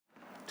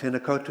Tēnā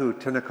koutou,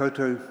 tēnā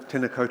koutou,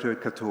 tēnā koutou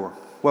katoa.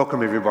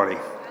 Welcome everybody.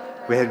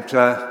 We had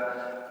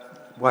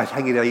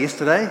Waitangi Day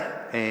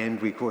yesterday,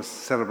 and we of course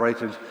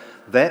celebrated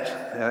that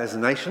as a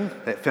nation.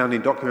 That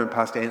founding document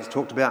Pastor Ants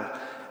talked about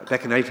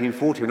back in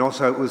 1840, and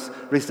also it was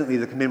recently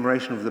the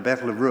commemoration of the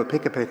Battle of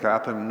Ruapekapeka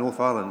up in North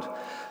Island.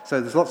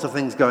 So there's lots of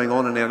things going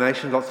on in our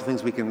nation, lots of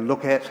things we can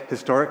look at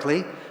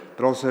historically,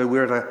 but also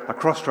we're at a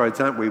crossroads,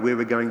 aren't we, where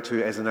we're going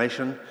to as a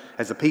nation,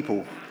 as a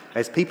people,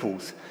 as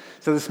peoples.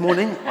 So this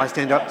morning, I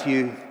stand up to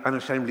you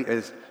unashamedly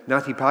as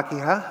Ngāti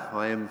Pākehā.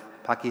 I am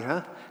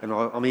Pākehā, and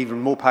I'm even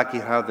more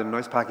Pākehā than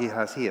most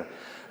Pākehās here.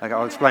 Okay,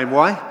 I'll explain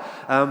why.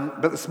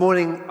 But this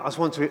morning, I just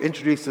want to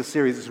introduce this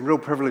series. It's a real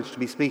privilege to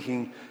be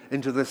speaking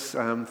into this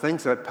thing.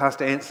 So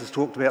Pastor Ants has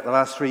talked about the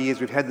last 3 years.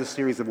 We've had this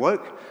series of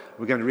Woke.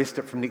 We're going to rest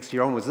it from next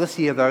year onwards. This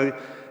year, though,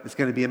 it's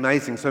going to be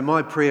amazing. So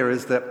my prayer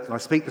is that I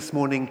speak this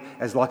morning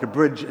as like a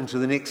bridge into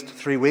the next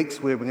 3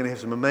 weeks, where we're going to have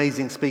some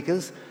amazing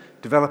speakers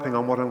developing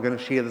on what I'm going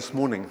to share this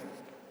morning.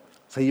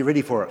 So you're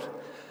ready for it?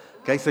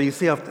 Okay, so you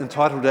see I've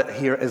entitled it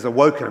here as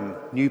Awoken,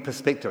 New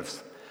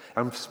Perspectives.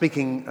 I'm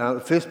speaking, the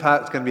first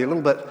part is going to be a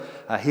little bit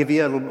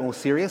heavier, a little bit more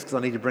serious, because I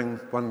need to bring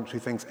one or two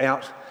things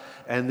out.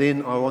 And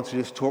then I want to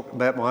just talk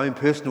about my own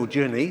personal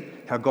journey,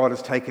 how God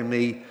has taken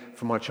me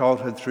from my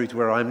childhood through to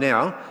where I am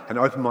now, and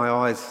opened my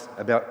eyes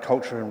about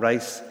culture and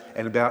race,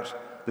 and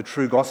about the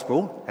true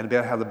gospel, and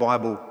about how the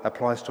Bible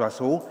applies to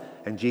us all,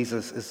 and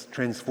Jesus is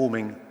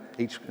transforming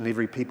each and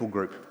every people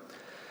group.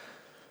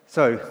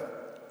 So,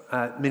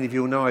 many of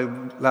you will know,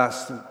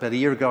 about a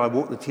year ago, I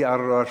walked the Te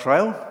Araroa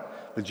Trail,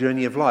 the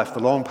journey of life, the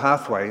long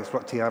pathway is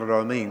what Te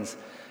Araroa means.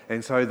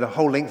 And so the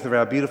whole length of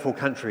our beautiful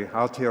country,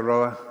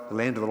 Aotearoa, the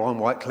land of the long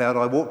white cloud,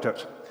 I walked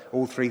it,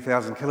 all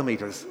 3,000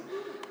 kilometres.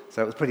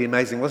 So it was pretty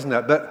amazing, wasn't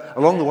it? But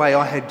along the way,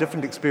 I had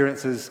different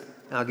experiences,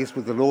 I guess,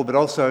 with the Lord, but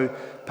also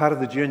part of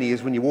the journey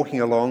is when you're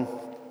walking along,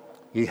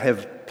 you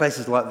have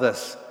places like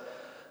this.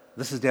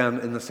 This is down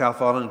in the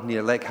South Island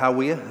near Lake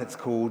Hawea. It's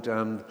called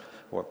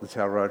the Te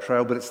Araroa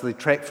Trail, but it's the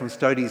track from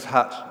Stodie's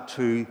Hut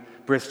to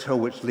Breast Hill,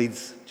 which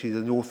leads to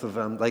the north of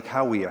Lake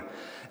Hawea.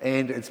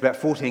 And it's about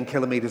 14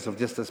 kilometres of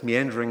just this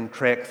meandering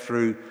track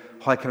through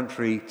high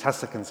country,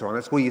 tussock and so on.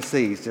 That's all you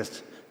see is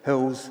just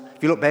hills.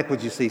 If you look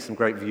backwards, you see some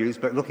great views,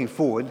 but looking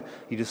forward,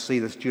 you just see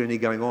this journey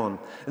going on.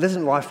 And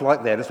isn't life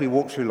like that? As we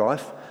walk through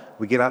life,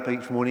 we get up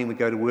each morning, we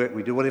go to work,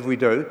 we do whatever we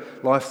do,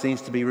 life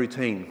seems to be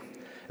routine.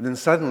 And then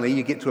suddenly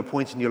you get to a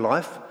point in your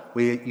life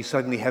where you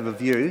suddenly have a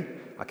view.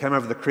 I came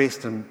over the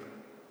crest and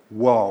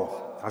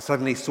wow, I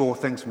suddenly saw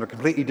things from a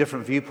completely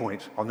different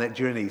viewpoint on that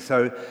journey.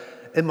 So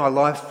in my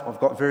life, I've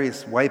got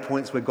various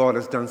waypoints where God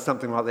has done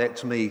something like that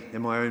to me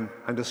in my own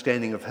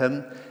understanding of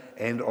Him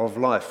and of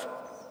life.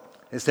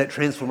 It's that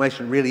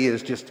transformation really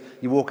is just,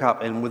 you walk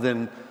up and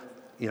within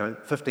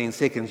 15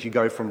 seconds you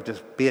go from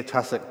just bare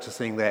tussock to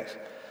seeing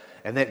that.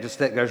 And that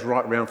goes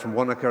right around from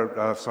from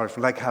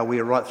Lake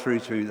Hawea right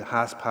through to the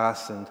Haas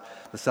Pass and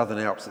the Southern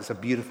Alps. It's a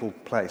beautiful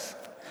place.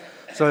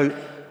 So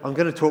I'm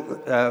going to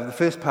talk, the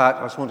first part,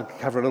 I just want to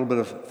cover a little bit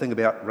of thing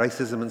about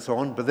racism and so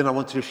on, but then I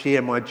want to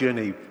share my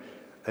journey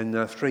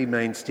in 3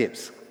 main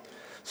steps.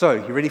 So,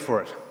 you ready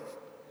for it?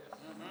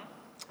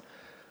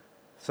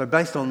 So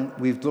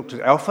we've looked at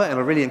Alpha, and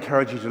I really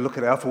encourage you to look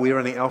at Alpha. We're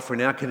running Alpha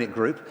in our Connect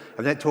group,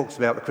 and that talks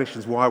about the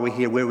questions, why we're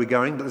here, where we're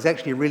going, but there's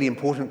actually a really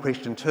important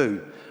question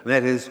too, and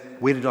that is,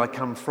 where did I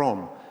come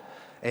from?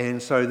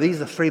 And so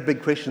these are 3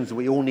 big questions that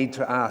we all need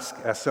to ask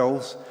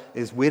ourselves,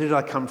 is where did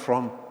I come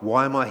from,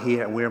 why am I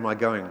here, and where am I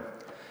going?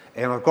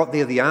 And I've got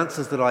there the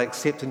answers that I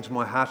accept into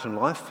my heart and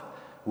life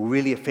will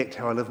really affect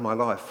how I live my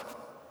life.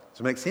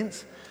 Does it make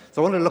sense?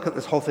 So I want to look at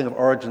this whole thing of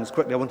origins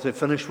quickly. I want to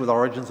finish with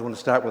origins. I want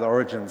to start with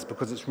origins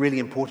because it's really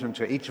important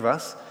to each of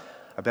us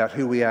about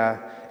who we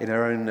are in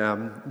our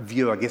own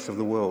view, I guess, of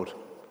the world.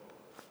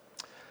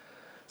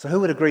 So who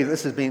would agree that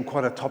this has been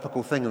quite a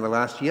topical thing in the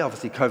last year?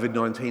 Obviously,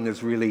 COVID-19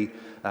 has really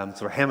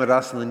sort of hammered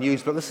us in the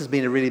news, but this has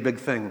been a really big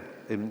thing.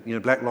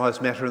 Black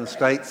Lives Matter in the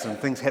States and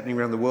things happening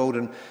around the world,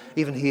 and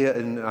even here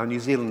in New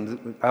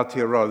Zealand,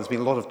 Aotearoa, there's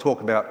been a lot of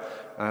talk about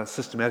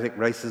systematic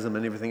racism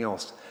and everything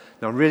else.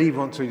 Now, I really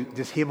want to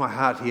just hear my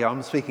heart here.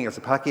 I'm speaking as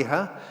a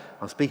Pākehā.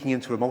 I'm speaking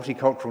into a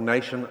multicultural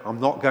nation.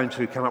 I'm not going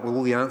to come up with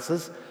all the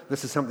answers.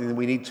 This is something that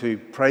we need to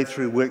pray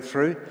through, work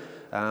through.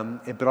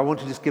 But I want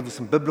to just give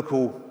some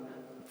biblical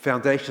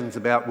foundations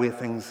about where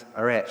things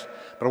are at.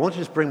 But I want to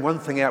just bring one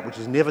thing out which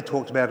is never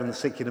talked about in the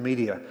secular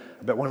media,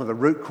 about one of the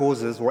root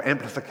causes or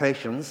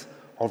amplifications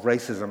of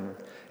racism.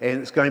 And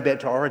it's going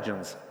back to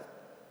origins.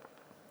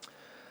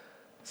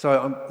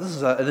 So this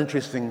is an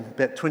interesting,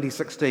 about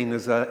 2016,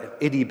 there's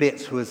Eddie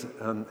Betts, who is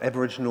an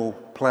Aboriginal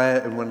player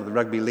in one of the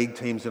rugby league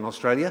teams in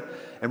Australia.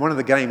 And one of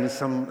the games,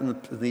 some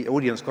in the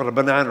audience got a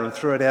banana and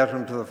threw it out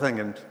into the thing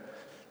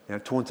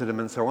and taunted him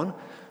and so on.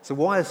 So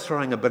why is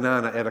throwing a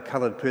banana at a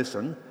coloured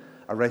person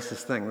a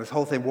racist thing? This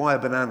whole thing, why a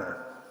banana?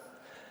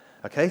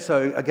 Okay,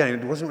 so again,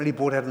 it wasn't really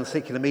brought out in the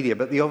secular media,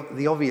 but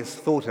the obvious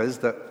thought is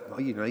that,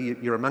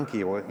 you're a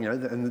monkey, or,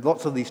 and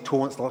lots of these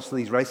taunts, lots of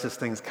these racist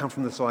things come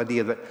from this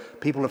idea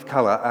that people of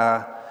colour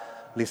are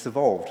less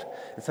evolved.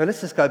 And so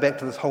let's just go back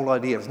to this whole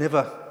idea. It's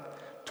never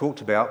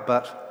talked about,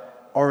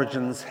 but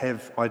origins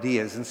have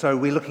ideas. And so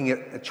we're looking at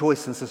a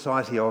choice in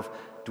society of,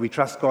 do we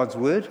trust God's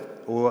word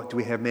or do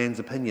we have man's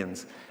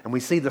opinions? And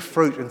we see the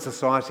fruit in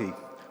society.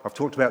 I've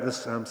talked about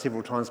this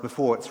several times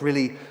before. It's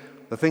really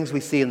the things we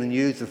see in the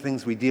news, the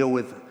things we deal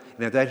with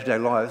in our day-to-day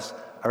lives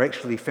are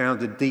actually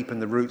founded deep in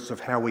the roots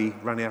of how we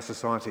run our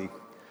society.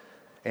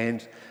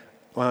 And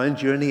my own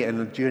journey and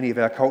the journey of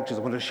our cultures,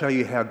 I want to show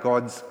you how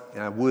God's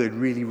word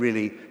really,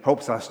 really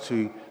helps us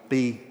to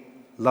be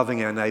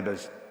loving our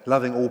neighbours,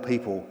 loving all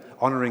people,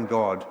 honouring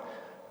God,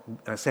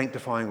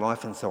 sanctifying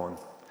life and so on.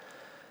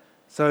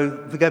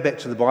 So if we go back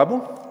to the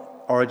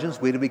Bible,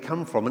 origins, where do we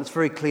come from? And it's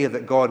very clear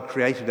that God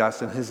created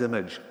us in his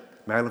image.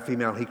 Male and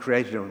female, he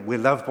created them. We're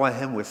loved by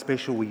him, we're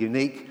special, we're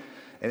unique.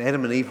 And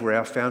Adam and Eve were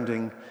our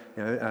founding,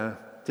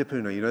 te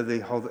puna, the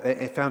whole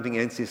founding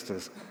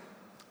ancestors.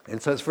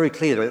 And so it's very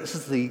clear that this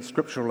is the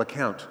scriptural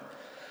account.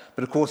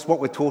 But of course, what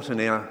we're taught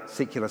in our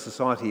secular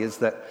society is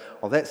that,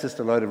 that's just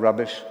a load of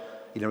rubbish.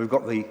 We've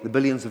got the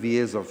billions of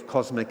years of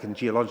cosmic and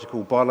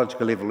geological,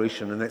 biological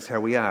evolution, and that's how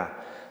we are.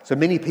 So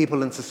many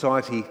people in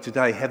society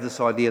today have this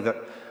idea that,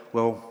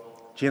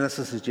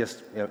 Genesis is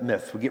just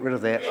myth. We get rid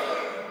of that.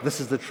 This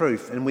is the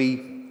truth. And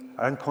we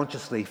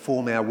unconsciously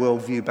form our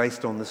worldview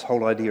based on this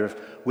whole idea of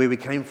where we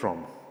came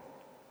from.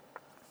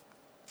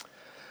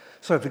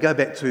 So if we go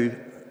back to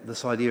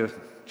this idea of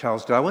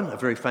Charles Darwin, a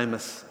very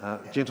famous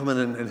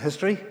gentleman in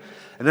history,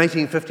 in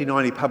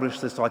 1859 he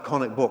published this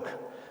iconic book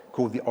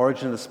called The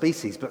Origin of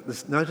Species,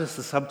 but notice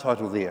the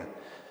subtitle there.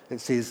 It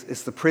says,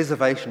 it's the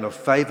preservation of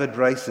favoured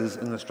races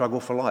in the struggle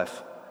for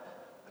life.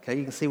 Okay,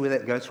 you can see where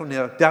that goes from.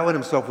 Now, Darwin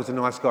himself was a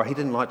nice guy. He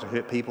didn't like to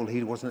hurt people.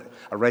 He wasn't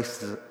a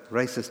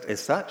racist as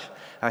such.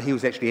 He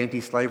was actually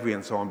anti-slavery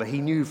and so on, but he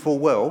knew full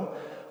well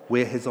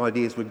where his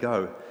ideas would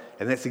go.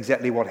 And that's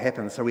exactly what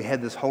happened. So we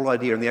had this whole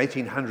idea in the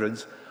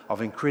 1800s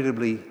of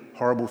incredibly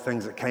horrible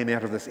things that came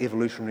out of this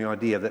evolutionary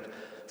idea that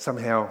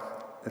somehow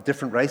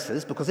different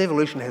races, because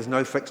evolution has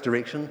no fixed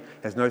direction,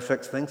 has no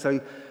fixed thing, so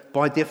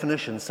by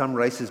definition some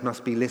races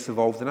must be less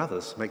evolved than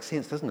others. Makes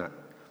sense, doesn't it?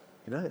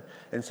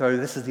 And so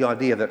this is the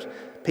idea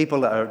that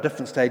people are at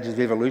different stages of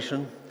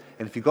evolution,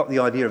 and if you've got the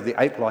idea of the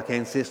ape-like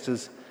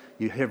ancestors,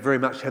 you very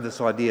much have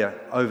this idea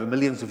over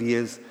millions of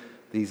years,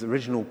 these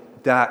original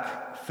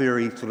dark,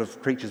 furry sort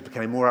of creatures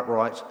became more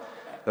upright,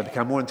 they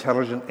become more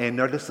intelligent, and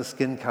notice the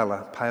skin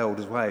colour paled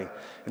as well,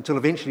 until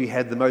eventually you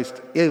had the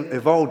most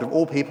evolved of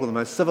all people, the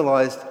most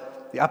civilised,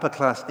 the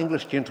upper-class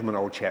English gentleman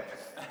old chap.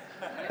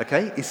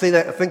 Okay, you see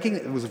that thinking?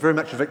 It was very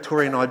much a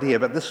Victorian idea,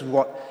 but this is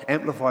what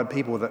amplified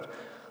people, that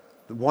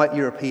the white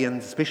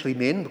Europeans, especially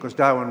men, because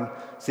Darwin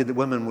said that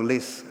women were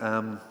less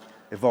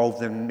evolved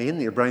than men,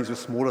 their brains were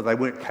smaller, they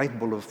weren't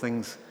capable of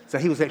things. So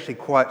he was actually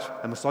quite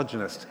a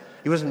misogynist.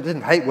 He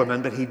didn't hate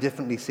women, but he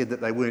definitely said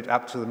that they weren't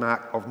up to the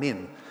mark of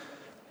men.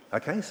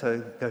 Okay, so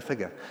go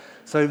figure.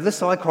 So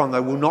this icon,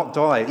 though, will not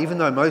die, even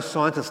though most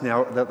scientists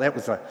now, that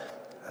was a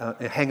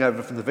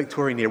hangover from the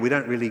Victorian era. We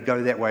don't really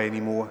go that way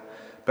anymore.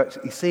 But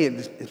you see,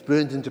 it's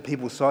burned into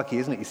people's psyche,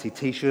 isn't it? You see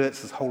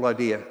T-shirts, this whole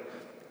idea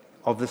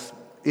of this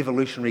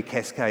evolutionary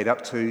cascade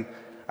up to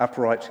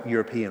upright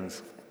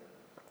Europeans.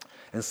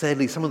 And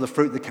sadly, some of the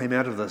fruit that came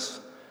out of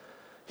this,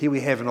 here we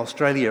have in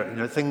Australia,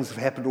 things have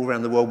happened all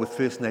around the world with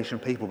First Nation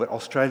people, but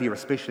Australia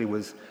especially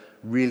was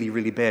really,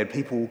 really bad.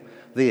 People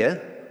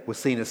there were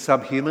seen as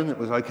subhuman. It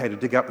was okay to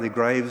dig up their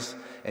graves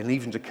and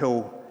even to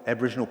kill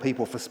Aboriginal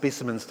people for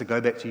specimens to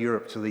go back to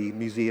Europe, to the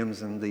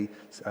museums and the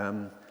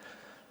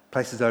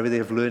places over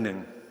there of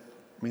learning.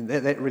 I mean,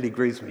 that really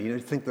grieves me. To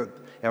think that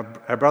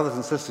our brothers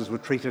and sisters were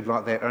treated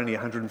like that only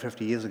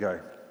 150 years ago.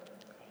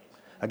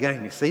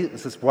 Again, you see,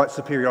 it's this white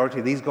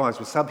superiority. These guys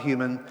were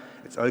subhuman.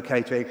 It's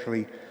okay to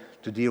actually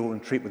to deal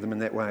and treat with them in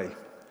that way.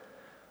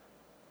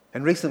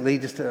 And recently,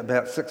 just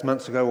about 6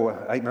 months ago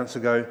or 8 months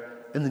ago,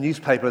 in the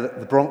newspaper,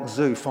 the Bronx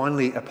Zoo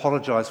finally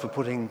apologised for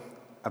putting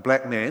a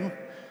black man,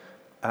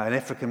 an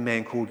African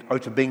man called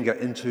Otabinga,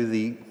 into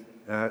the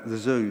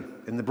zoo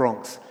in the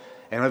Bronx.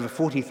 And over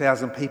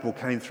 40,000 people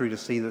came through to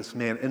see this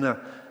man in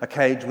a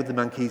cage with the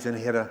monkeys, and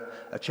he had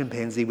a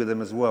chimpanzee with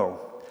him as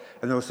well.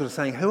 And they were sort of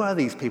saying, who are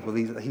these people?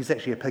 He's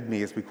actually a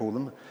pygmy, as we call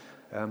them.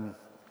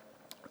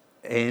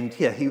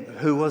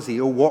 Who was he,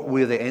 or what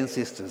were their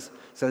ancestors?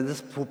 So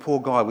this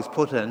poor guy was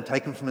put in,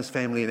 taken from his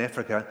family in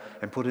Africa,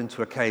 and put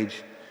into a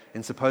cage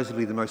in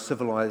supposedly the most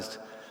civilised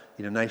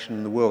nation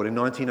in the world in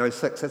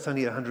 1906. That's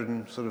only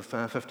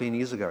 115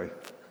 years ago.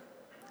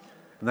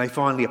 And they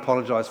finally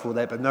apologised for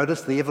that. But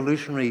notice the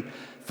evolutionary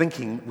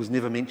thinking was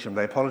never mentioned.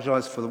 They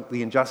apologised for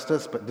the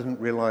injustice, but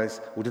didn't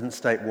realise or didn't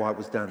state why it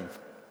was done.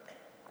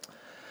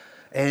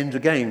 And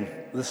again,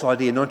 this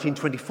idea,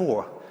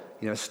 1924,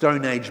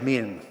 Stone Age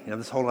men,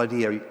 this whole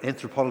idea,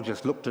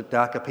 anthropologists looked at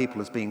darker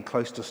people as being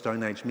close to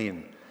Stone Age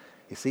men.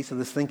 You see, so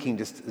this thinking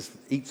just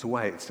eats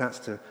away. It starts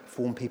to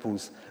form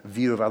people's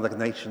view of other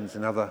nations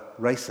and other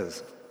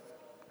races.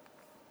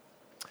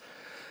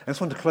 I just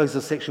want to close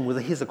this section with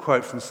here's a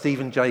quote from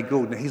Stephen Jay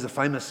Gould. Now, he's a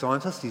famous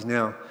scientist. He's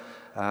now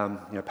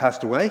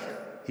passed away.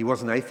 He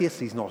was an atheist.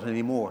 He's not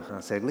anymore,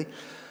 sadly.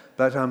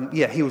 But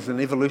he was an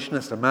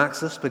evolutionist, a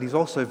Marxist, but he's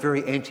also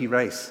very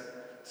anti-race.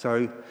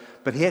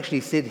 But he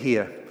actually said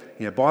here,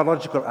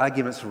 biological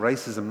arguments for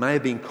racism may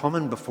have been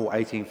common before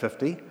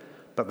 1850,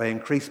 but they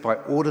increased by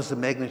orders of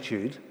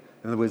magnitude.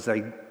 In other words,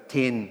 they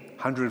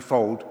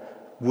 100-fold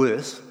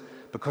worse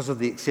because of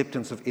the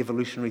acceptance of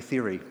evolutionary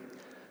theory.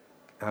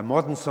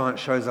 Modern science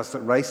shows us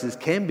that races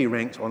can be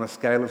ranked on a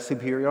scale of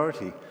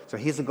superiority. So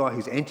here's a guy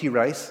who's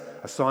anti-race,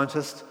 a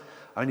scientist,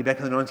 only back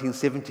in the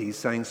 1970s,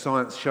 saying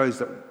science shows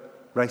that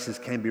races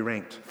can be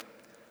ranked.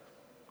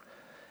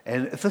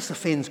 And if this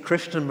offends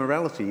Christian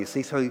morality, you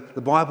see, so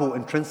the Bible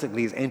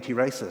intrinsically is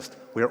anti-racist.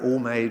 We're all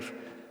made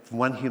from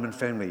one human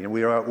family, and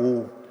we are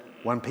all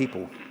one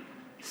people.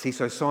 See,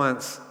 so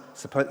science,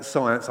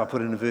 I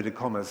put in inverted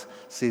commas,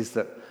 says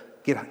that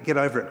get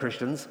over it,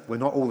 Christians. We're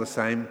not all the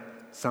same.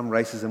 Some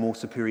races are more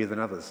superior than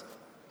others.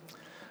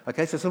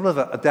 Okay, so it's a bit of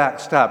a dark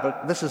start,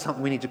 but this is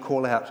something we need to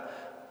call out.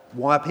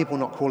 Why are people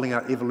not calling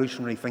out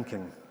evolutionary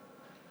thinking?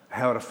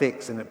 How it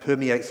affects and it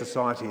permeates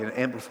society and it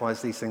amplifies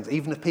these things.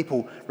 Even if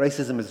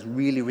racism is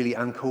really, really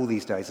uncool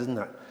these days, isn't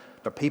it?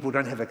 But people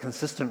don't have a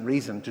consistent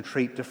reason to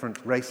treat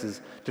different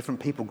races, different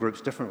people groups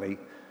differently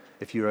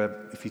if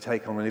you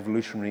take on an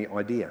evolutionary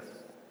idea.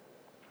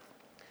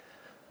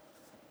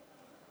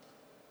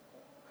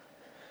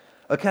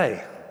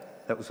 Okay,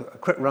 that was a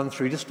quick run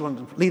through. Just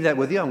want to leave that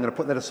with you. I'm going to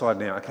put that aside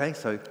now, okay?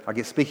 So I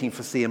guess speaking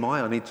for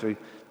CMI, I need to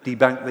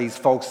debunk these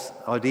false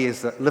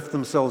ideas that lift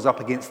themselves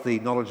up against the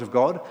knowledge of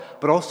God,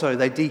 but also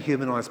they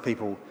dehumanize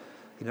people.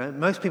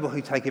 Most people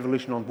who take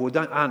evolution on board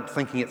aren't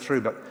thinking it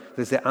through, but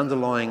there's that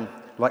underlying,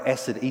 like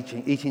acid,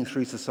 eating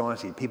through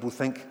society. People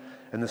think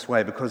in this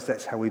way because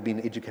that's how we've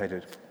been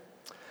educated.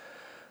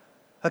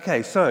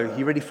 Okay, so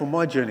you ready for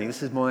my journey?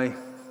 This is my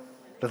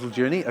little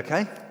journey,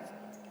 okay?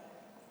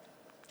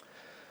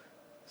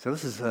 So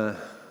this is an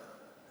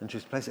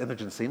interesting place.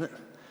 Imogen's seen it.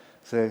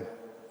 So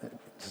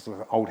it's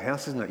an old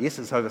house, isn't it? Yes,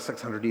 it's over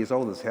 600 years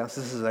old, this house.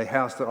 This is a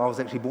house that I was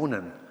actually born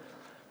in,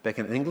 back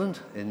in England,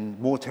 in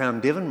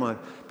Moortown, Devon. My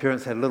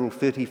parents had a little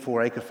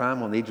 34-acre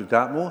farm on the edge of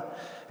Dartmoor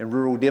in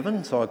rural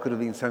Devon, so I could have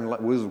been sounding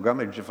like Wurzel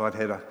Gummidge if I'd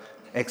had an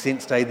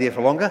accent stayed there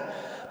for longer.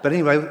 But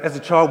anyway, as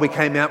a child, we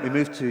came out, we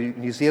moved to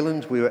New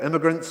Zealand. We were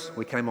immigrants.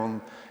 We came on,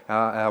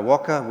 our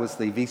waka was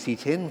the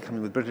VC-10,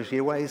 coming with British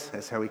Airways.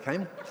 That's how we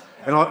came.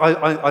 And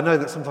I know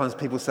that sometimes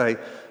people say,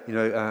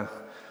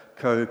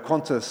 ko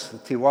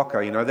Qantas te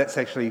waka, that's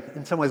actually,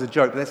 in some ways, a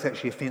joke, but that's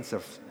actually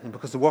offensive,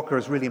 because the waka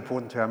is really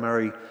important to our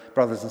Maori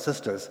brothers and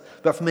sisters.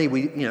 But for me,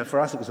 for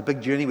us, it was a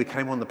big journey. We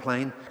came on the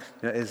plane,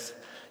 as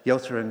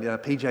Yelta and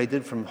PJ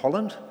did from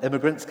Holland.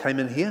 Immigrants came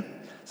in here.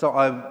 So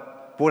I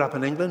brought up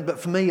in England, but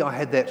for me, I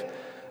had that,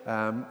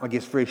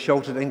 very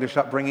sheltered English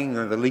upbringing,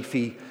 the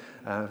leafy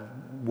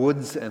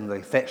woods and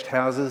the thatched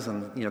houses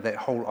and, that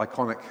whole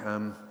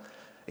iconic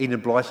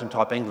Enid Blyton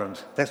type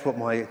England. That's what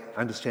my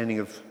understanding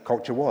of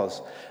culture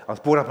was. I was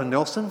brought up in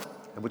Nelson,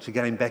 which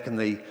again back in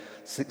the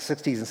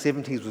 60s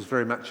and 70s was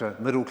very much a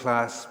middle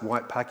class,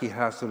 white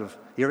Pākehā sort of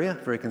area,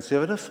 very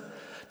conservative.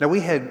 Now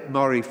we had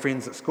Maori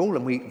friends at school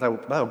and they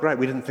were great.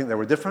 We didn't think they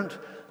were different.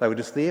 They were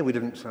just there. We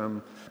didn't,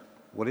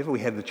 we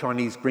had the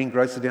Chinese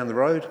greengrocer down the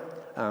road.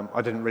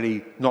 I didn't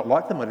really not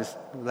like them.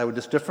 They were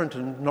just different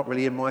and not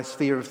really in my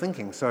sphere of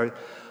thinking. So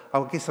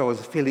I guess I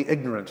was fairly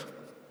ignorant.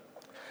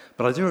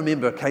 But I do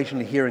remember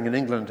occasionally hearing in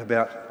England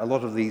about a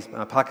lot of these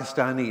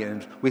Pakistani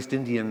and West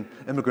Indian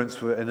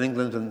immigrants were in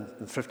England in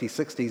the 50s,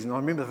 60s, and I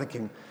remember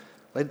thinking,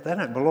 they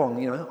don't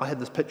belong. I had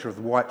this picture of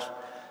the white,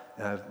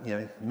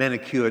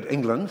 manicured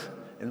England,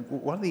 and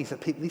what are these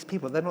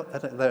people?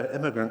 They're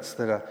immigrants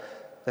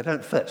they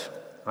don't fit.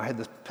 I had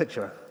this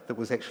picture that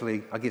was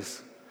actually, I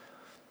guess,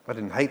 I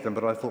didn't hate them,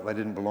 but I thought they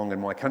didn't belong in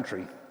my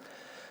country.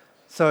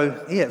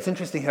 So, it's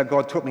interesting how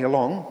God took me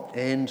along,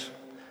 and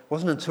it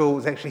wasn't until it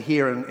was actually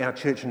here in our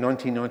church in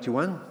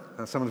 1991,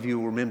 some of you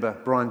will remember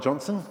Brian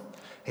Johnson.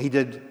 He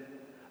led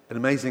an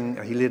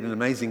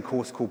amazing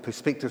course called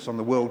Perspectives on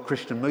the World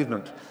Christian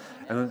Movement,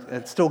 and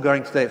it's still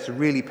going today. It's a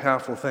really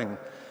powerful thing.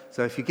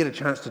 So if you get a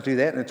chance to do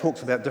that, and it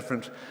talks about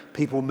different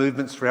people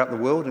movements throughout the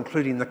world,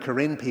 including the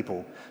Karen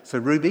people. So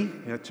Ruby,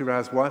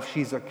 Tura's wife,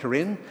 she's a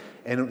Karen,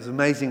 and it was an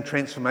amazing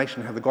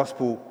transformation how the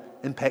gospel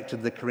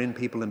impacted the Karen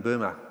people in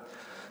Burma.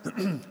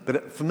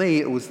 But for me,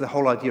 it was the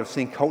whole idea of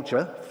seeing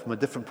culture from a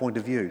different point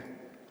of view.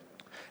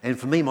 And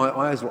for me, my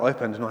eyes were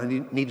opened, and I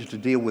needed to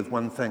deal with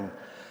one thing.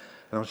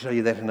 And I'll show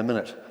you that in a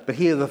minute. But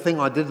here, the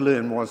thing I did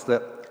learn was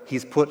that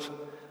He's put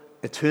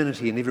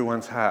eternity in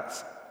everyone's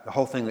hearts. The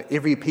whole thing that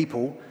every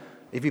people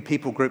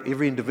group,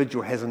 every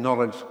individual has a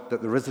knowledge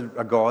that there is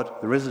a God,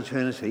 there is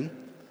eternity,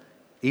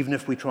 even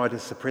if we try to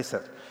suppress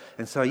it.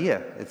 And so,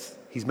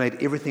 He's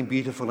made everything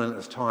beautiful in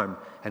its time,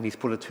 and He's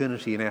put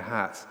eternity in our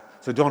hearts.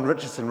 So Don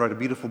Richardson wrote a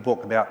beautiful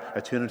book about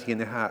eternity in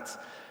their hearts,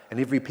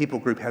 and every people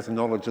group has a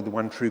knowledge of the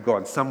one true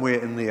God, somewhere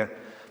in their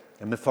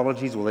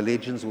mythologies or their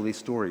legends or their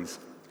stories.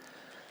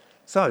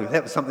 So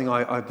that was something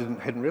I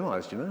hadn't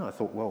realised, I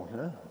thought,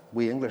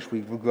 we English,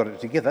 we've got it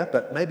together,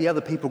 but maybe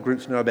other people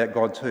groups know about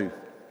God too.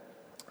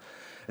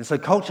 And so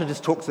culture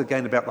just talks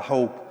again about the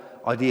whole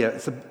idea.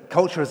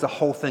 Culture is the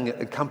whole thing. It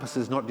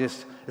encompasses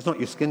it's not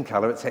your skin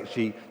colour, it's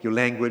actually your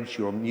language,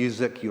 your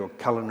music, your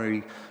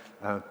culinary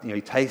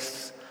your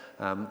tastes,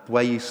 the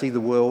way you see the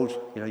world,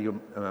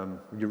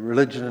 your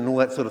religion and all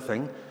that sort of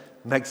thing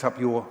makes up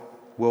your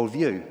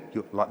worldview,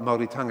 like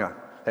Māoritanga.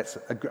 That's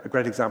a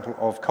great example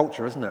of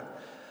culture, isn't it?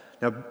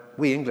 Now,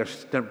 we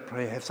English don't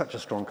probably have such a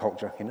strong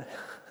culture,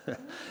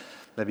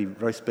 Maybe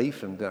roast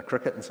beef and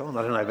cricket and so on,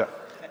 I don't know.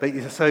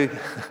 But so,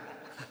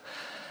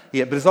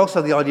 yeah, but it's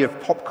also the idea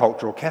of pop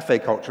culture or cafe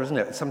culture, isn't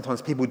it?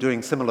 Sometimes people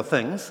doing similar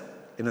things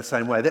in the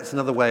same way. That's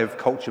another way of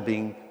culture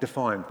being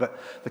defined. But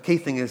the key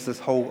thing is this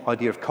whole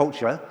idea of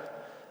culture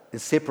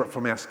is separate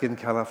from our skin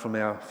colour, from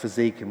our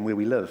physique and where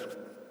we live.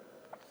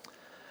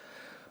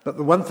 But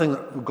the one thing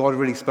that God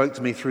really spoke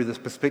to me through this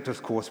perspectives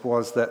course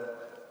was that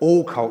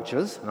all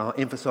cultures, and I'm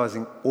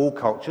emphasising all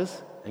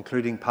cultures,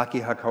 including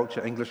Pākehā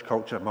culture, English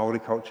culture,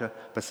 Māori culture,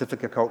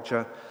 Pacifica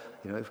culture,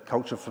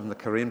 culture from the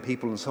Korean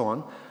people and so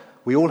on,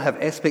 we all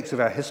have aspects of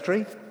our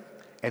history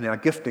and our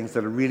giftings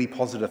that are really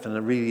positive and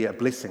are really a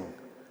blessing.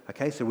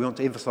 Okay, so we want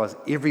to emphasise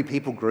every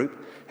people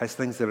group has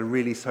things that are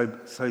really so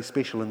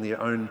special in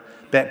their own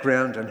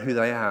background and who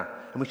they are,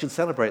 and we should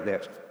celebrate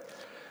that.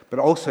 But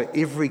also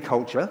every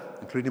culture,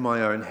 including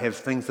my own, have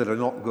things that are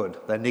not good.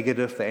 They're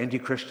negative, they're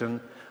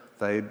anti-Christian,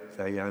 they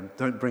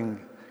don't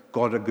bring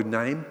God a good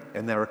name,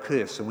 and they're a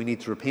curse, and we need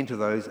to repent of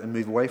those and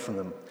move away from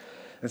them.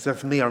 And so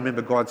for me, I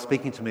remember God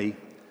speaking to me,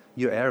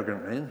 "You're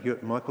arrogant, man.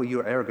 Michael,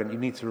 you're arrogant. You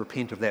need to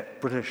repent of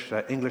that British,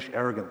 English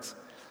arrogance."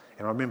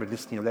 And I remember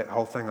listening to that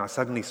whole thing. I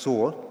suddenly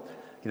saw,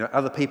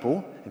 other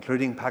people,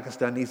 including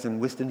Pakistanis and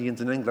West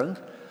Indians in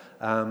England,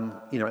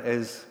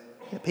 as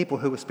people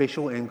who were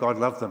special, and God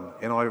loved them.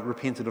 And I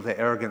repented of that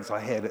arrogance I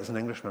had as an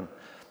Englishman.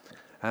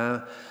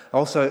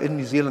 Also, in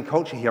New Zealand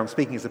culture here, I'm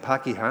speaking as a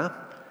Pākehā,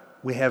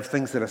 we have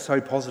things that are so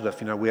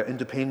positive. We're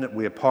independent,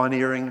 we're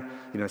pioneering.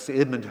 Sir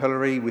Edmund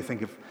Hillary, we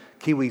think of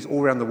Kiwis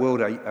all around the world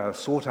are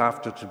sought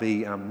after to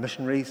be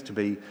missionaries, to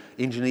be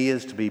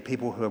engineers, to be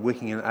people who are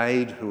working in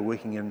aid, who are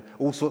working in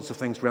all sorts of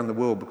things around the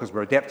world because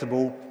we're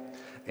adaptable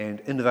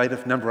and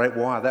innovative. Number 8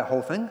 wire, that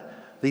whole thing.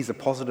 These are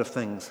positive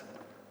things.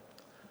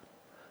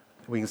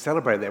 We can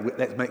celebrate that.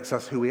 That makes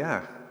us who we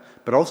are.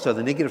 But also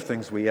the negative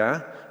things we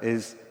are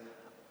is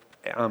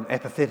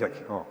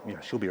apathetic. Oh,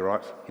 she'll be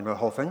right. The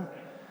whole thing.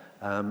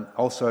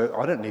 Also,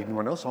 I don't need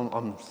anyone else.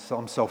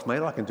 I'm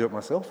self-made. I can do it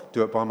myself.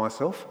 Do it by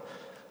myself.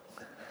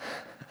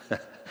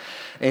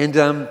 And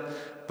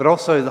but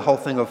also the whole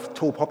thing of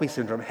tall poppy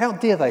syndrome. How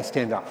dare they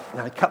stand up?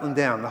 Cut them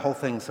down. The whole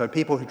thing. So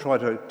people who try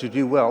to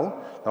do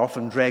well, they're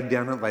often dragged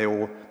down, aren't they,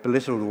 or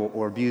belittled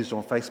or abused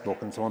on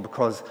Facebook and so on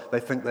because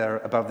they think they're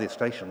above their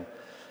station.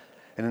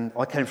 And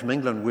I came from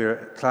England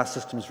where class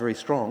system is very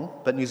strong,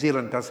 but New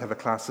Zealand does have a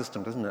class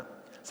system, doesn't it?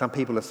 Some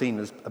people are seen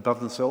as above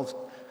themselves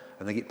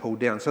and they get pulled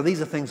down. So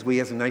these are things we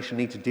as a nation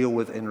need to deal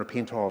with and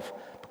repent of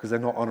because they're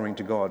not honouring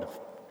to God.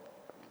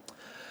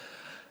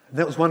 And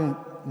that was one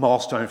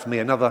milestone for me,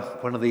 another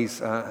one of these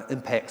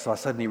impacts. I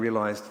suddenly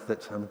realised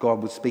that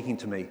God was speaking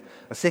to me.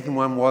 A second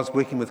one was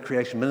working with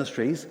Creation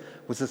Ministries,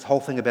 was this whole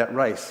thing about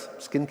race,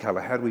 skin colour.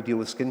 How do we deal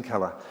with skin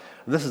colour?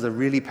 And this is a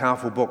really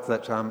powerful book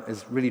that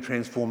has really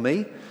transformed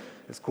me.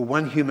 It's called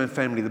One Human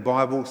Family, the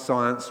Bible,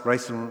 Science,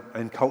 Race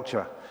and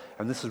Culture.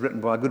 And this is written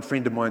by a good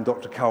friend of mine,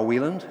 Dr. Carl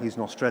Wieland. He's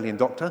an Australian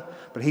doctor,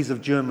 but he's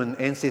of German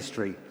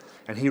ancestry.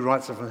 And he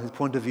writes it from his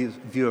point of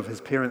view of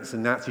his parents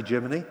in Nazi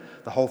Germany,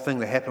 the whole thing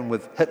that happened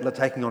with Hitler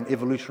taking on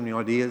evolutionary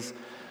ideas,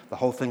 the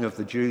whole thing of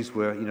the Jews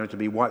were, to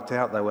be wiped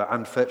out, they were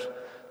unfit,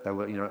 they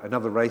were,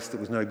 another race that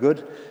was no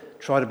good.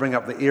 Try to bring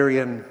up the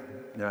Aryan,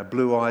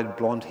 blue-eyed,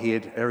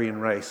 blonde-haired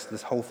Aryan race,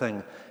 this whole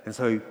thing. And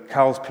so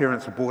Carl's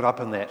parents were brought up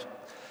in that.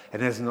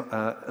 And as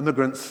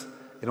immigrants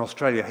in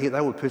Australia,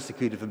 they were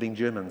persecuted for being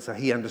German, so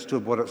he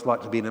understood what it's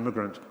like to be an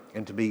immigrant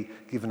and to be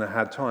given a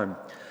hard time.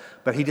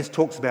 But he just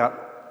talks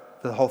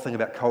about the whole thing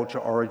about culture,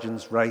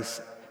 origins,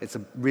 race. It's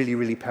a really,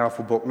 really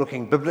powerful book,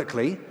 looking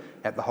biblically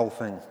at the whole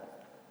thing.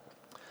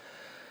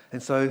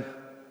 And so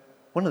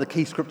one of the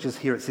key scriptures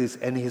here, it says,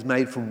 "And he has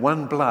made from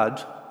one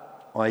blood,"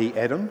 i.e.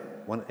 Adam,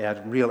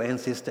 our real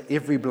ancestor,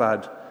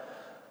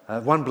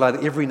 one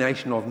blood, every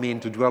nation of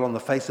men to dwell on the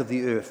face of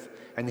the earth.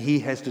 And he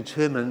has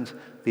determined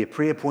their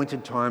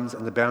pre-appointed times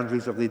and the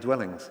boundaries of their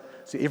dwellings.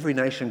 So every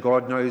nation,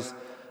 God knows,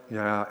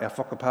 our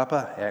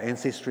whakapapa, our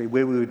ancestry,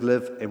 where we would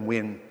live and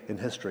when in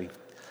history.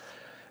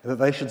 And that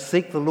they should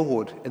seek the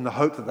Lord in the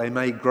hope that they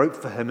may grope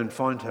for him and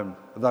find him,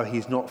 though he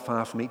is not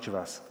far from each of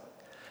us.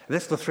 And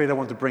that's the thread I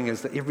want to bring,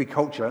 is that every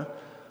culture,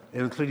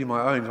 including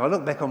my own, I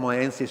look back on my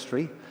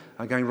ancestry,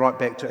 going right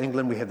back to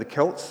England, we had the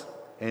Celts,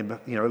 and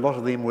a lot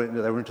of them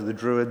they were into the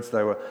Druids.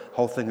 They were a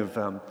whole thing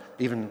of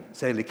even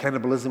sadly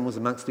cannibalism was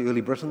amongst the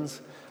early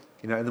Britons.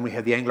 And then we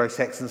had the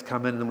Anglo-Saxons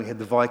come in, and then we had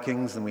the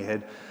Vikings, and we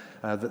had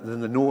then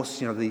the Norse.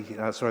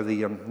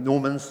 The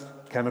Normans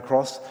came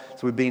across.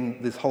 So we've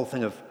been this whole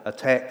thing of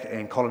attack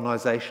and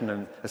colonisation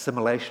and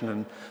assimilation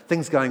and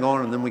things going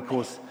on. And then we, of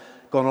course,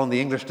 gone on. The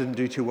English didn't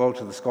do too well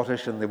to the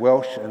Scottish and the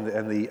Welsh and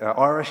the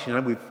Irish.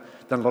 We've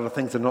done a lot of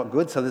things that are not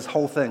good. So this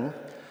whole thing.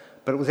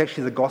 But it was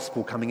actually the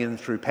gospel coming in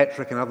through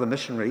Patrick and other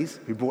missionaries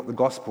who brought the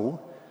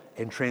gospel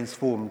and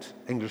transformed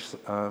English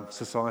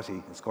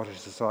society, Scottish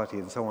society,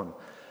 and so on.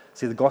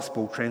 See, the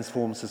gospel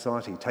transforms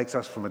society, takes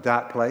us from a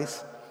dark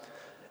place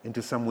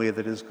into somewhere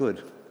that is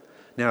good.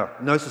 Now,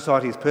 no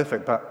society is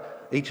perfect,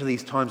 but each of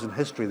these times in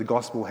history, the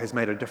gospel has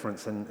made a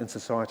difference in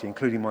society,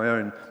 including my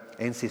own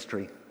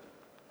ancestry.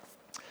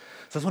 So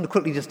I just want to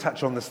quickly just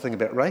touch on this thing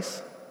about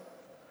race.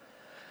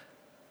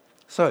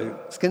 So,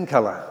 skin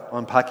colour.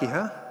 I'm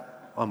Pākehā.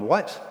 I'm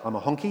white. I'm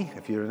a honky,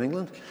 if you're in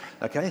England.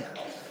 Okay.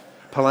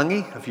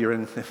 Palangi, if you're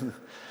in...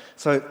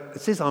 So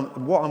it says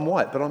I'm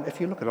white, but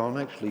if you look at it, I'm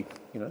actually,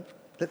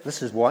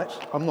 this is white.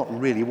 I'm not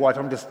really white.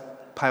 I'm just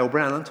pale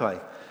brown, aren't I?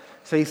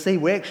 So you see,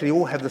 we actually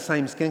all have the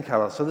same skin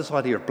colour. So this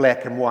idea of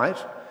black and white,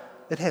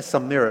 it has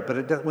some merit,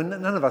 but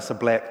none of us are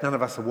black, none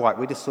of us are white.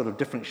 We're just sort of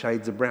different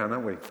shades of brown,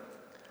 aren't we?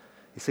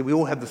 You see, we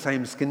all have the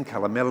same skin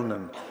colour,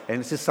 melanin. And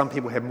it's just some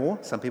people have more,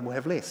 some people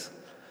have less.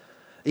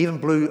 Even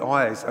blue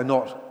eyes are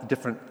not a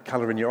different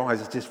colour in your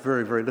eyes. It's just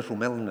very, very little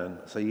melanin.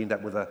 So you end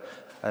up with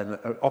an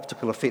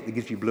optical effect that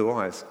gives you blue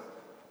eyes.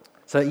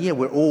 So yeah,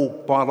 we're all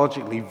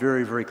biologically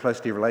very, very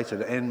closely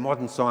related. And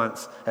modern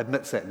science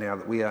admits that now,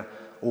 that we are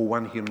all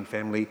one human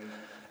family.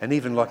 And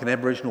even like an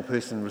Aboriginal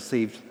person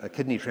received a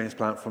kidney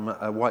transplant from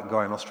a white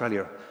guy in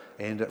Australia.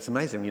 And it's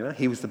amazing,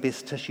 He was the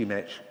best tissue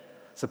match.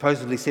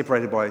 Supposedly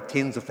separated by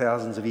tens of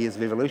thousands of years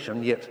of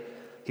evolution, yet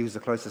he was the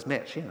closest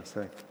match.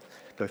 So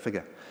go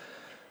figure.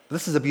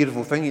 This is a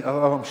beautiful thing.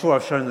 I'm sure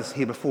I've shown this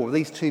here before.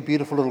 These two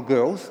beautiful little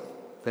girls,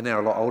 they're now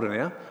a lot older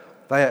now,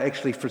 they are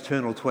actually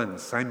fraternal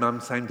twins, same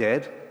mum, same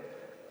dad,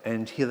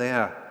 and here they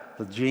are,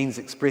 the genes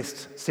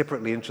expressed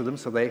separately into them,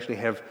 so they actually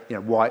have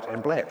white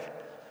and black.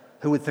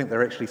 Who would think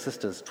they're actually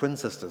sisters, twin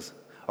sisters?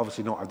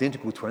 Obviously not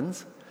identical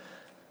twins.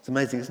 It's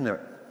amazing, isn't it?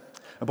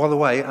 And by the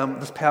way,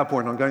 this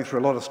PowerPoint, I'm going through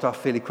a lot of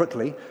stuff fairly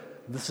quickly.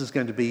 This is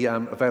going to be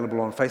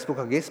available on Facebook,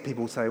 I guess.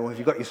 People say, well, have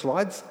you got your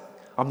slides?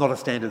 I'm not a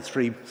standard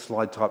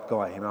 3-slide type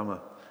guy, I'm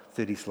a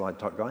 30-slide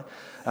type guy.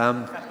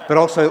 But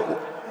also,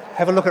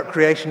 have a look at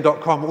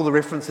creation.com. All the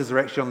references are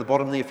actually on the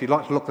bottom there if you'd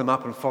like to look them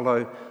up and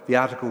follow the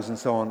articles and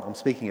so on I'm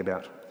speaking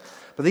about.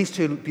 But these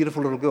two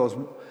beautiful little girls,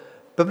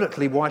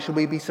 biblically, why should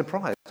we be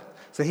surprised?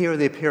 So here are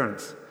their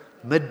parents,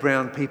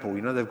 mid-brown people.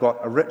 They've got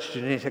a rich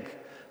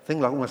genetic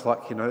thing, almost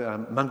like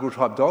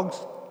mongrel-type dogs,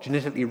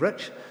 genetically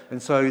rich,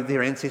 and so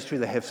their ancestry,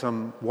 they have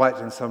some white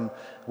and some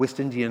West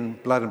Indian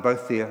blood in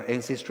both their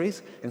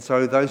ancestries, and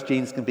so those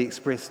genes can be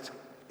expressed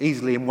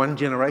easily in one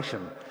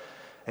generation.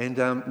 And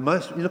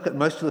you look at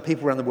most of the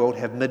people around the world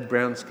have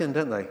mid-brown skin,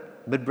 don't they?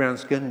 Mid-brown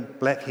skin,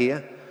 black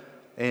hair,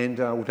 and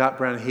dark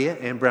brown hair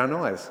and brown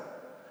eyes.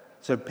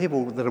 So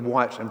people that are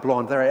white and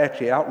blonde, they're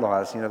actually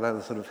outliers, they're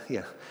the sort of,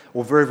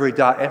 or very, very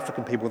dark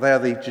African people, they are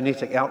the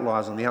genetic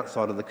outliers on the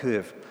outside of the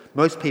curve.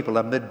 Most people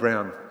are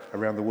mid-brown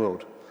around the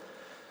world.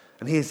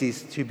 And here's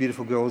these two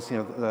beautiful girls,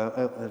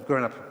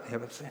 grown up.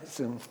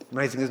 It's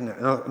amazing, isn't it?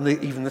 And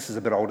even this is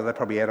a bit older. They're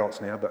probably adults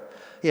now, but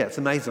yeah, it's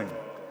amazing.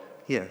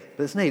 Yeah,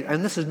 but it's neat.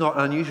 And this is not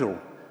unusual.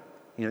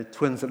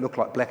 Twins that look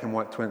like black and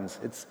white twins.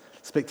 It's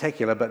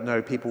spectacular, but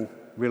no, people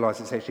realise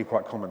it's actually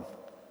quite common.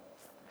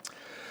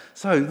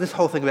 So this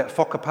whole thing about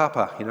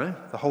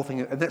whakapapa, the whole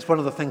thing, and that's one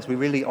of the things we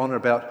really honour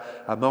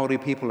about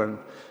Māori people and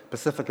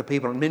Pacifica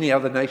people, and many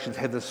other nations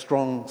have this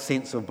strong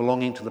sense of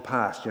belonging to the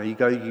past. You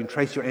can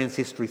trace your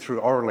ancestry through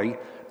orally,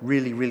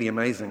 really, really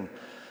amazing.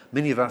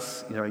 Many of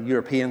us,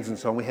 Europeans and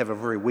so on, we have a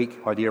very weak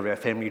idea of our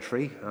family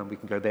tree. We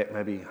can go back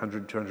maybe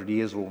 100, 200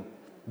 years or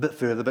a bit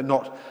further, but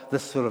not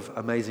this sort of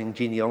amazing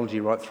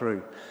genealogy right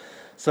through.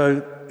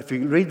 So if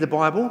you read the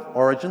Bible,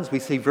 Origins, we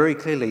see very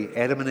clearly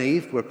Adam and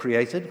Eve were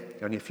created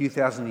only a few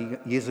thousand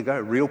years ago,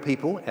 real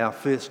people, our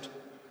first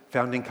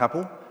founding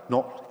couple,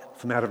 not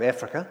from out of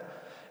Africa.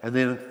 And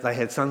then they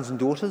had sons and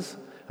daughters,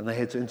 and they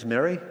had to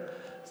intermarry.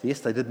 So yes,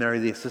 they did marry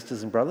their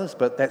sisters and brothers,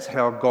 but that's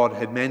how God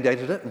had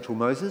mandated it until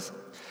Moses.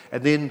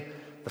 And then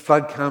the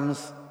flood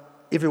comes,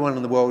 everyone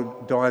in the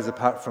world dies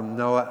apart from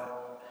Noah,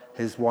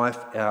 his wife,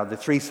 the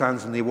 3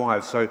 sons and their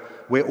wives. So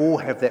we all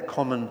have that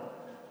common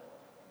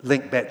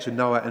link back to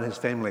Noah and his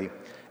family.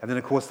 And then,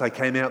 of course, they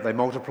came out, they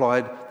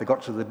multiplied, they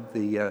got to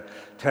the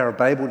Tower of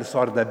Babel,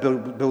 decided they'd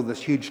build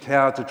this huge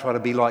tower to try to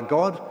be like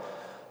God.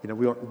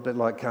 We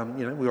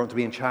want to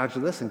be in charge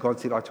of this. And God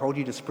said, I told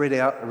you to spread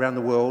out around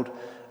the world,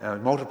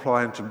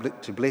 multiply and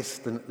to bless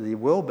the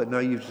world, but no,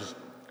 you've just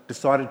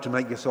decided to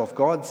make yourself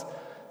gods.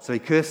 So he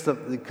cursed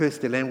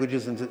their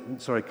languages and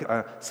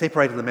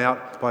separated them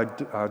out by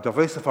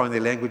diversifying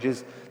their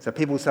languages. So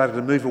people started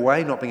to move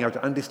away, not being able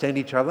to understand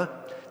each other,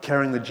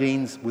 carrying the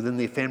genes within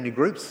their family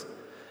groups.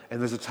 And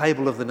there's a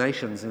table of the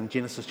nations in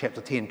Genesis chapter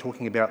 10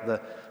 talking about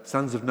the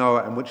sons of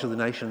Noah and which of the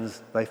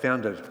nations they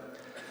founded.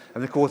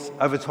 And of course,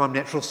 over time,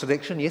 natural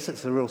selection, yes,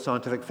 it's a real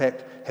scientific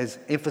fact, has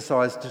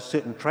emphasised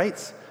certain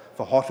traits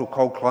for hot or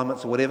cold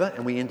climates or whatever,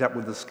 and we end up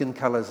with the skin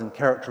colours and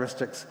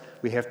characteristics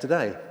we have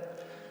today.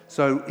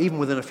 So even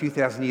within a few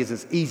thousand years,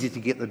 it's easy to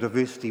get the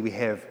diversity we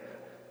have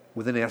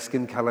within our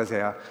skin colours,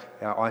 our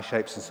eye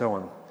shapes and so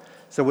on.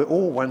 So we're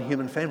all one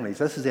human family.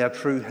 So this is our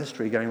true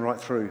history going right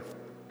through.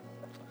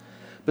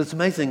 But it's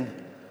amazing,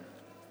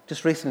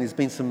 just recently there's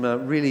been some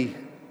really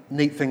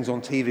neat things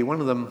on TV.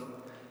 One of them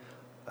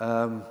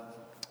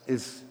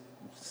is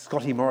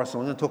Scotty Morrison.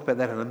 I'm going to talk about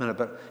that in a minute,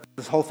 but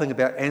this whole thing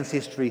about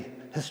ancestry,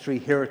 history,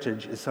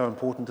 heritage is so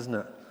important, isn't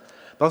it?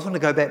 But I just want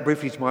to go back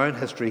briefly to my own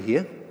history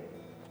here.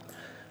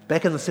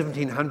 Back in the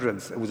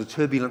 1700s, it was a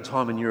turbulent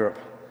time in Europe,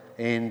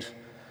 and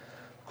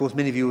of course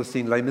many of you have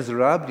seen Les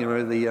Miserables,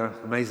 the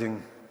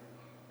amazing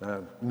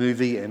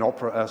movie and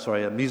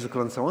a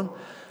musical and so on.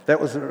 That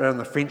was around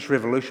the French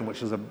Revolution,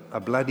 which was a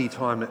bloody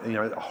time,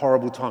 a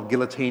horrible time,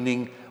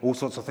 guillotining, all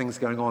sorts of things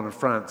going on in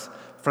France.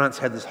 France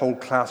had this whole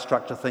class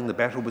structure thing, the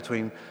battle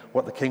between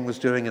what the king was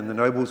doing and the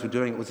nobles were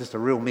doing. It was just a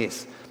real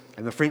mess.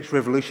 And the French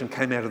Revolution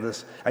came out of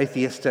this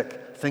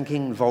atheistic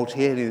thinking,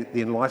 Voltaire,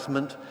 the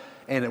Enlightenment,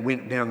 and it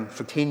went down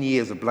for 10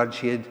 years of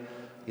bloodshed,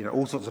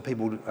 all sorts of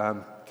people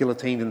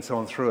guillotined and so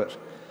on through it.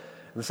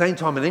 At the same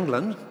time in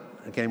England,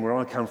 again where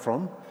I come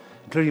from,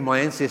 including my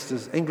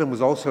ancestors, England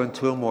was also in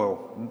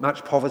turmoil.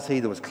 Much poverty,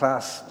 there was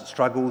class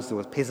struggles, there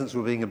was peasants who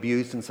were being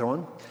abused and so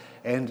on.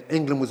 And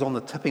England was on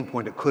the tipping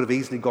point. It could have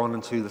easily gone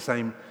into the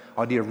same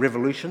idea of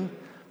revolution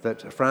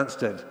that France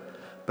did.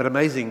 But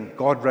amazing,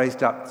 God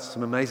raised up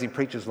some amazing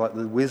preachers like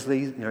the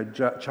Wesleys,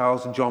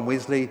 Charles and John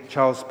Wesley,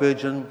 Charles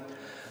Spurgeon,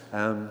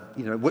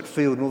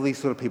 Whitefield and all these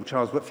sort of people,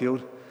 Charles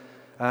Whitefield.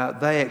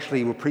 They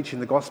actually were preaching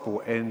the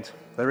gospel, and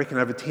they reckon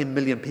over 10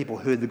 million people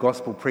heard the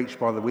gospel preached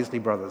by the Wesley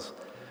brothers.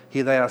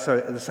 Here they are. So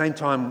at the same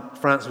time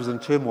France was in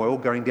turmoil,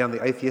 going down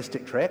the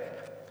atheistic track,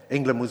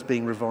 England was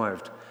being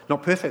revived.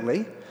 Not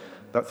perfectly,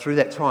 but through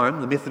that time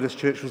the Methodist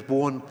Church was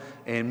born,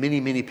 and many,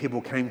 many people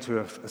came to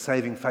a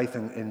saving faith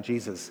in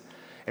Jesus.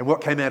 And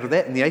what came out of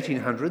that in the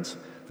 1800s,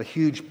 the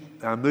huge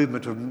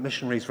movement of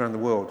missionaries around the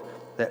world,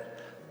 that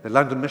the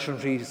London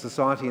Missionary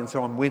Society and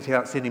so on went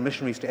out sending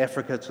missionaries to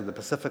Africa, to the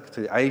Pacific,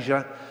 to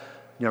Asia,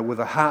 with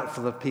a heart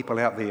for the people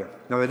out there.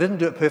 Now, they didn't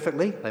do it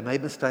perfectly. They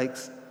made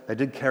mistakes. They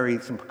did carry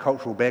some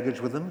cultural baggage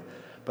with them,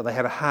 but they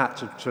had a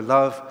heart to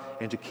love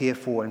and to care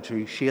for and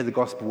to share the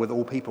gospel with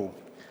all people.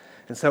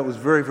 And so it was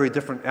very, very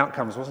different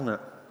outcomes, wasn't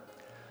it?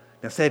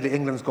 Now, sadly,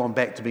 England's gone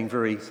back to being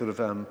very sort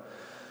of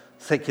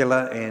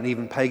secular and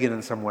even pagan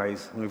in some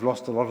ways. And we've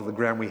lost a lot of the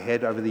ground we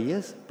had over the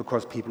years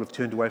because people have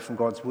turned away from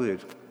God's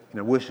word.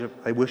 They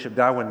worship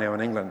Darwin now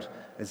in England.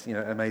 It's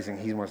amazing.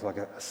 He's almost like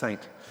a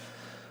saint.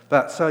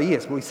 But so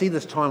yes, we see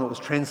this time it was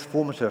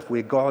transformative,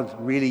 where God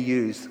really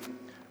used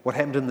what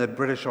happened in the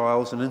British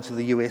Isles and into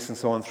the US and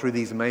so on through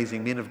these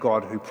amazing men of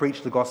God who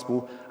preached the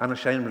gospel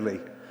unashamedly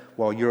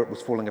while Europe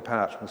was falling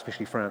apart,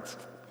 especially France.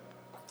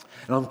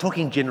 And I'm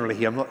talking generally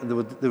here.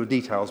 There were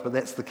details, but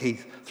that's the key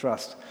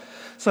thrust.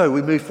 So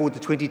we move forward to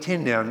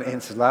 2010 now, and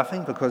Ants is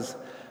laughing because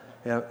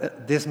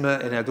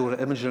Desma and our daughter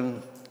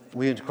Imogen,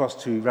 we went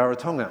across to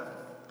Rarotonga.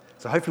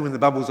 So hopefully when the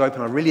bubbles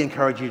open, I really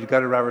encourage you to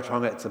go to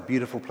Rarotonga. It's a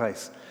beautiful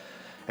place.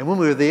 And when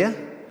we were there,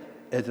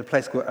 at a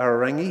place called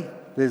Ararangi,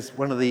 there's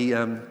one of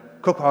the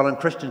Cook Island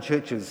Christian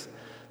churches,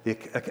 the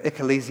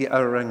Ecclesia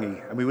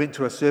Ararangi. And we went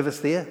to a service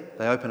there.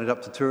 They opened it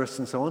up to tourists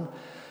and so on.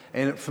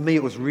 And for me,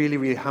 it was really,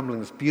 really humbling.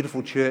 This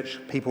beautiful church,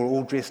 people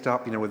all dressed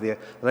up, with their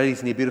ladies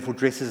in their beautiful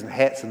dresses and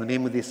hats, and the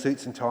men with their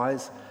suits and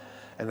ties.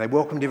 And they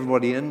welcomed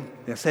everybody in.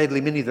 Now,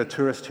 sadly, many of the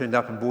tourists turned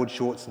up in board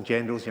shorts and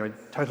jandals,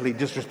 totally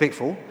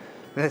disrespectful.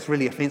 And that's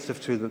really offensive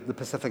to the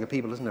Pacifica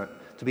people, isn't it?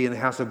 To be in the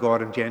house of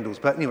God in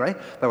jandals. But anyway,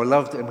 they were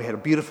loved, and we had a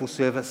beautiful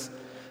service.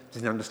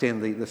 Didn't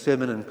understand the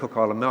sermon in Cook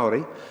Island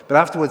Maori. But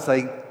afterwards,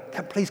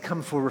 please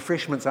come for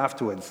refreshments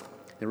afterwards.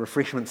 There are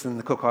refreshments in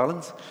the Cook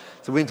Islands.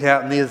 So we went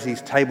out, and there's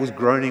these tables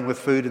groaning with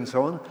food and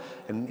so on.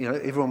 And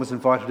everyone was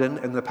invited in.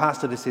 And the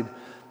pastor just said,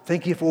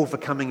 "Thank you all for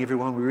coming,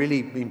 everyone. We've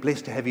really been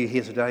blessed to have you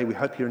here today. We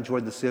hope you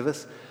enjoyed the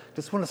service.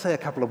 Just want to say a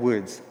couple of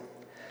words."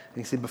 And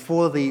he said,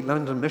 before the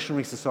London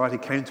Missionary Society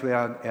came to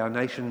our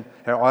nation,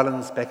 our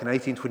islands back in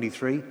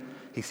 1823,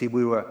 he said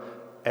we were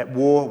at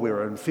war, we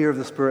were in fear of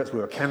the spirits, we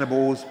were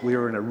cannibals, we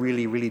were in a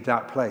really, really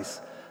dark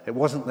place. It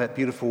wasn't that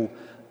beautiful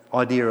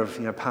idea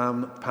of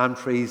palm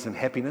trees and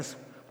happiness.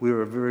 We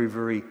were a very,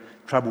 very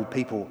troubled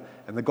people.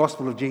 And the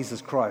gospel of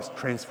Jesus Christ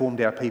transformed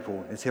our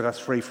people and set us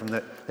free from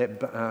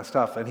that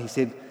stuff. And he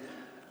said,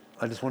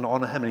 I just want to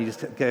honour him. And he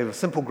just gave a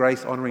simple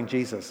grace honouring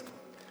Jesus.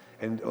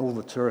 And all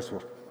the tourists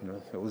were,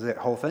 it was that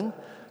whole thing.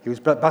 He was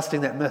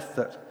busting that myth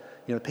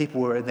that,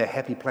 people were in that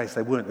happy place.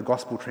 They weren't. The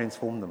gospel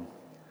transformed them.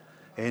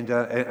 And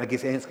I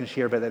guess Ants can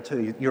share about that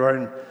too. Your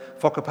own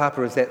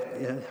whakapapa is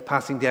that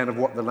passing down of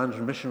what the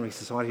London Missionary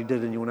Society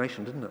did in your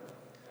nation, didn't it?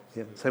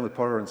 Yeah, same with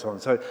Porter and so on.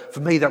 So for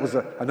me, that was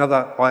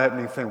another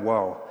eye-opening thing.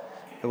 Wow.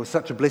 It was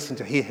such a blessing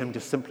to hear him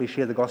just simply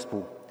share the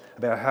gospel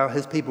about how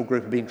his people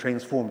group had been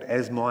transformed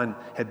as mine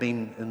had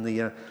been in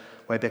the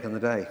way back in the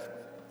day.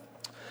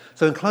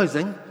 So in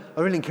closing,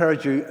 I really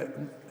encourage you,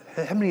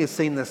 how many have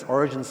seen this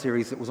Origin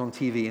series that was on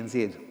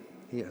TVNZ?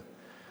 Yeah.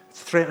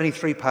 It's only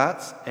 3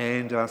 parts,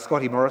 and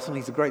Scotty Morrison,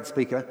 he's a great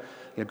speaker,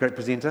 great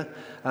presenter.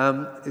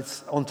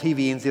 It's on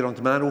TVNZ on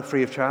demand, all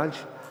free of charge.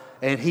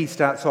 And he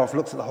starts off,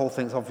 looks at the whole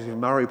thing, it's obviously from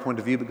a Maori point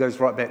of view, but goes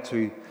right back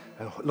to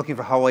looking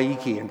for Hawaii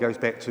and goes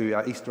back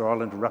to Easter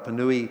Island, Rapa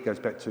Nui, goes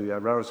back to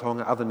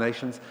Rarotonga, other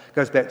nations,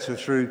 goes back to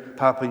through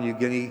Papua New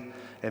Guinea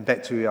and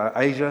back to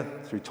Asia,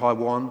 through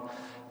Taiwan.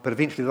 But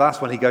eventually the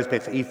last one, he goes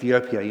back to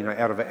Ethiopia,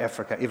 out of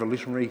Africa,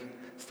 evolutionary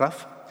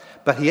stuff.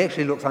 But he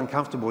actually looks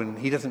uncomfortable and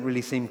he doesn't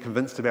really seem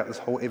convinced about this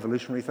whole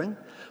evolutionary thing.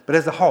 But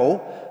as a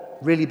whole,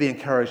 really be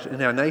encouraged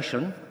in our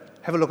nation.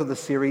 Have a look at the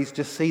series,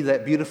 just see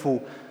that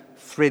beautiful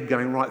thread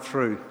going right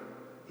through.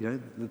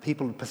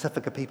 The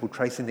Pacifica people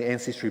tracing their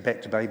ancestry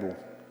back to Babel.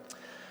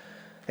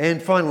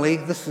 And finally,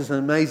 this is an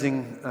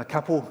amazing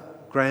couple,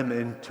 Graham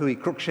and Tui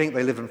Cruikshank.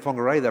 They live in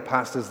Whangarei, they're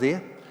pastors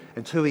there.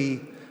 And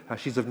Tui,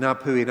 she's of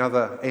Ngāpuhi and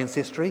other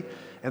ancestry.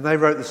 And they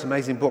wrote this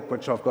amazing book,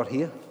 which I've got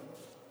here,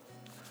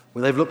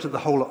 where they've looked at the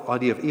whole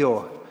idea of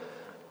Io,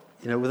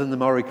 within the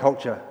Maori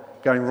culture,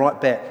 going right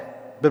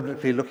back,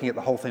 biblically looking at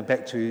the whole thing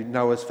back to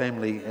Noah's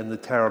family and the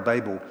Tower of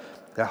Babel,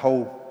 the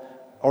whole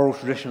oral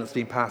tradition that's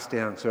been passed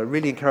down. So I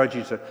really encourage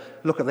you to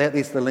look at that.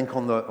 There's the link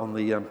on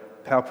the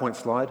PowerPoint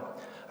slide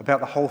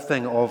about the whole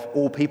thing of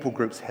all people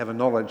groups have a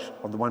knowledge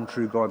of the one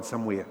true God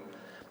somewhere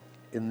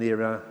in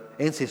their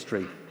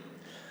ancestry.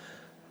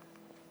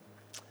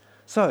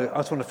 So I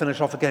just want to finish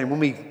off again. When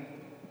we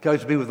go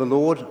to be with the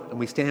Lord and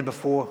we stand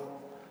before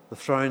the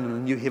throne and the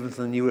new heavens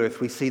and the new earth,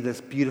 we see this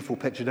beautiful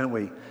picture, don't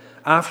we?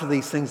 After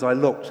these things I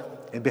looked,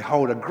 and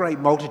behold, a great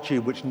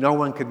multitude which no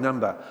one could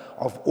number,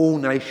 of all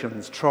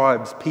nations,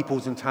 tribes,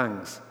 peoples and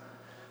tongues.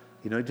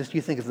 Just you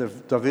think of the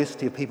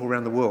diversity of people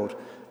around the world.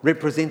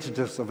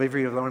 Representatives of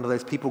every one of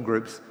those people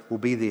groups will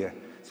be there.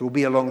 So we'll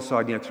be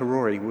alongside,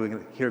 Tarori,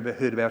 we've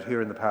heard about her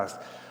in the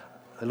past,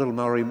 a little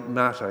Maori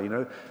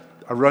martyr,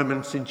 a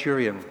Roman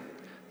centurion,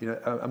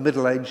 a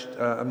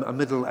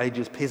Middle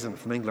Ages peasant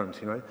from England,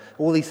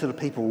 All these sort of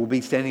people will be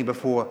standing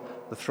before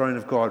the throne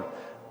of God,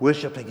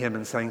 worshipping him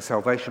and saying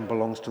salvation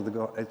belongs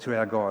to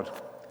our God.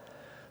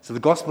 So the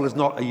gospel is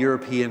not a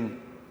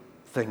European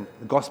thing.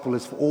 The gospel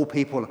is for all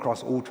people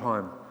across all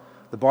time.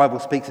 The Bible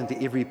speaks into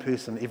every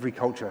person, every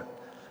culture.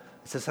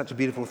 It's just such a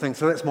beautiful thing.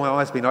 So that's my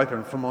eyes been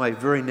open from my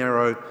very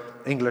narrow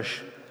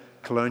English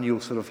colonial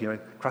sort of,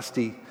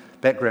 crusty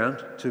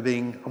background to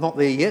being, I'm not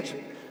there yet,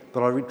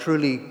 but I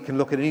truly can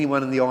look at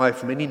anyone in the eye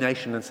from any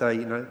nation and say,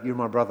 you're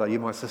my brother,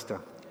 you're my sister,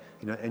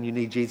 and you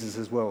need Jesus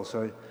as well.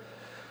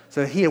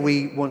 So here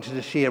we wanted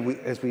to share,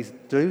 as we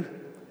do,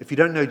 if you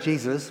don't know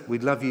Jesus,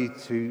 we'd love you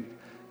to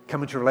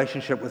come into a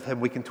relationship with him.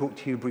 We can talk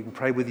to you, we can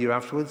pray with you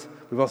afterwards.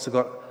 We've also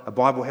got a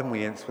Bible, haven't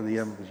we, Ants, for the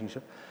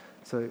relationship?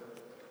 So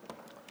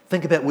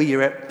think about where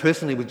you're at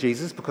personally with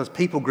Jesus, because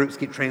people groups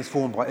get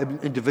transformed by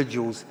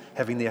individuals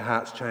having their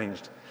hearts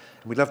changed.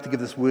 And we'd love to give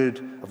this word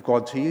of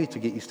God to you to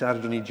get you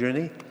started on your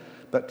journey.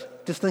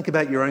 But just think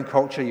about your own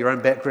culture, your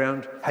own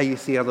background, how you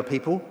see other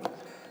people,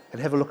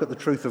 and have a look at the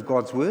truth of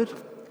God's word.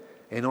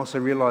 And also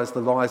realise the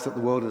lies that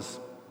the world is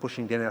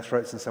pushing down our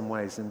throats in some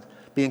ways. And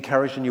be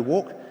encouraged in your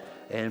walk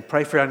and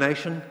pray for our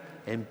nation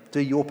and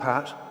do your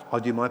part. I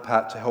do my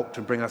part to help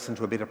to bring us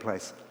into a better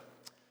place.